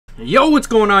Yo, what's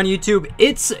going on YouTube?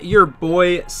 It's your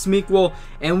boy Smequle,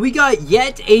 and we got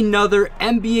yet another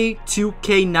NBA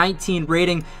 2K19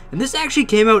 rating, and this actually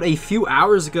came out a few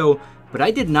hours ago, but I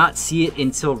did not see it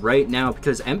until right now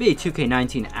because NBA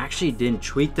 2K19 actually didn't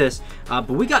tweet this.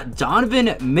 But we got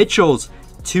Donovan Mitchell's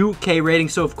 2K rating.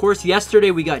 So of course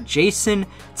yesterday we got Jason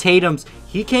Tatum's.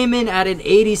 He came in at an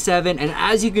 87, and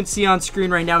as you can see on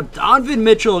screen right now, Donovan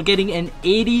Mitchell getting an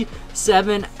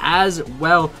 87 as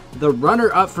well. The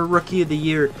runner-up for Rookie of the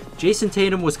Year. Jason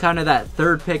Tatum was kind of that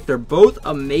third pick. They're both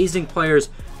amazing players.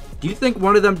 Do you think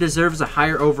one of them deserves a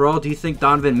higher overall? Do you think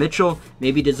Donovan Mitchell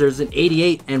maybe deserves an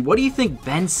 88? And what do you think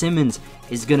Ben Simmons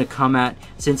is going to come at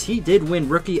since he did win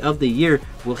Rookie of the Year?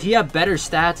 Will he have better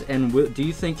stats, and do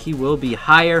you think he will be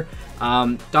higher?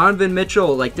 Donovan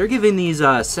Mitchell, like, they're giving these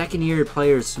second-year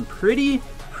players some pretty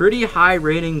high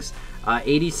ratings,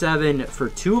 87 for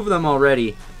two of them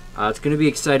already. It's going to be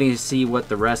exciting to see what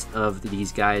the rest of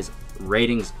these guys'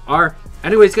 ratings are.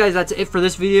 Anyways, guys, that's it for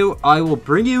this video. I will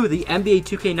bring you the NBA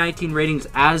 2K19 ratings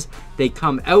as they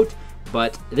come out.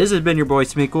 But this has been your boy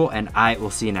Smequle, and I will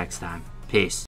see you next time. Peace.